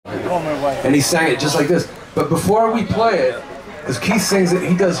and he sang it just like this. But before we play it, because Keith sings it,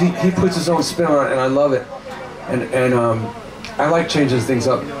 he puts his own spin on it, and I love it. And I like changing things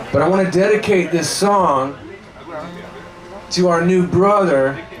up. But I want to dedicate this song to our new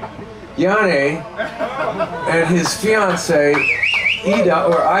brother, Yane, and his fiancée, Ida,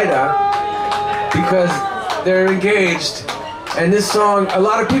 because they're engaged. And this song, a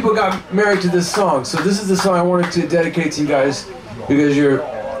lot of people got married to this song. So this is the song I wanted to dedicate to you guys, because you're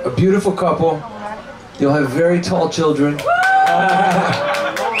a beautiful couple. You'll have very tall children.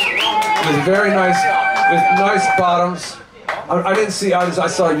 With very nice bottoms. I didn't see Ida's, I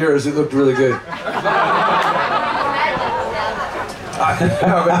saw yours. It looked really good.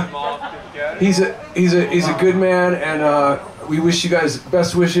 He's a good man, and we wish you guys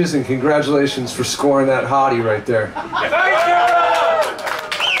best wishes and congratulations for scoring that hottie right there. Thank you!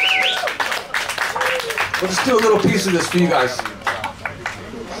 We'll just do a little piece of this for you guys.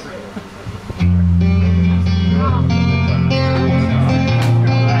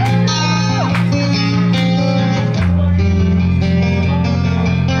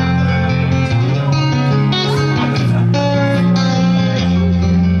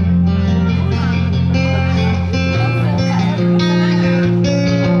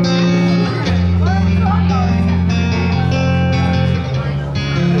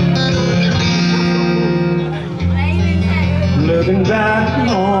 Looking back on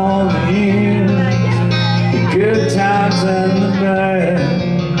all the years, the good times and the bad,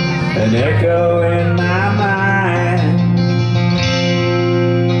 an echo in my mind.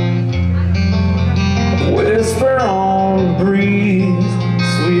 A whisper on the breeze,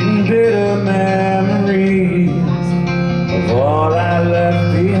 sweet and bitter memories of all I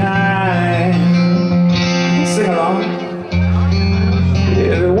left behind. Sing along.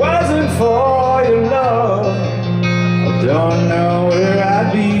 If it wasn't for your love, don't know where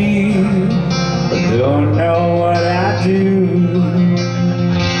I'd be, but don't know what I'd do.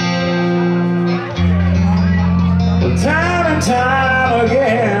 Well, time and time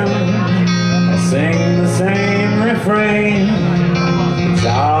again, I sing the same refrain. It's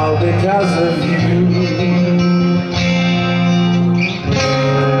all because of you.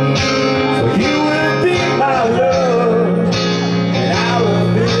 For you will be my love, and I will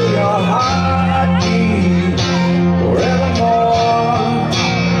be your heartbeat. Forevermore.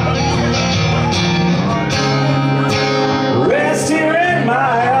 Rest here in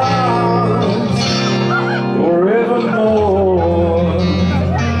my arms. Forevermore.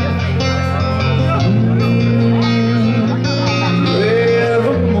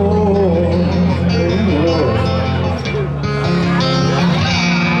 Forevermore.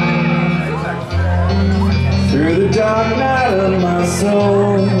 Through the dark night of my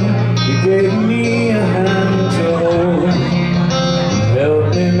soul, you gave me a hand to hold. Help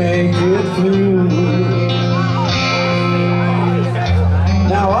me make it through.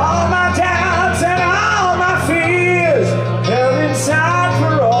 Now all my doubts and all my fears, held inside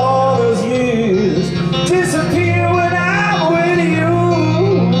for all those years, disappear when I'm with you.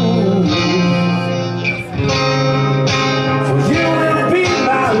 For you will be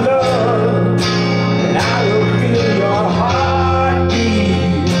my love, and I will feel your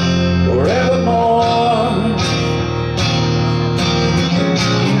heartbeat forevermore.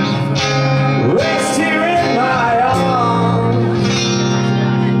 Rest here in my arms.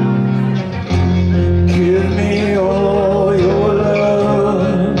 Give me all your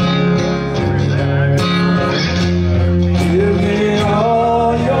love. Give me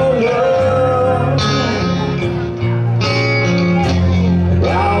all your love.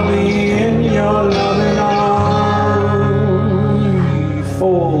 Wrap me in your loving arms.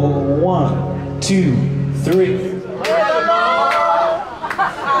 4, 1, 2, 3.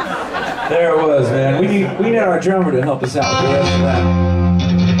 There it was, man. We need our drummer to help us out with the rest of that.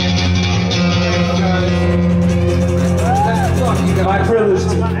 My privilege to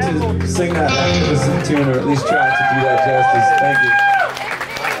sing that magnificent tune, or at least try to do that justice. Thank you.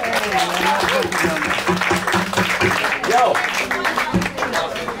 Yo!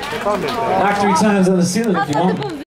 Knock 3 times on the ceiling if you want.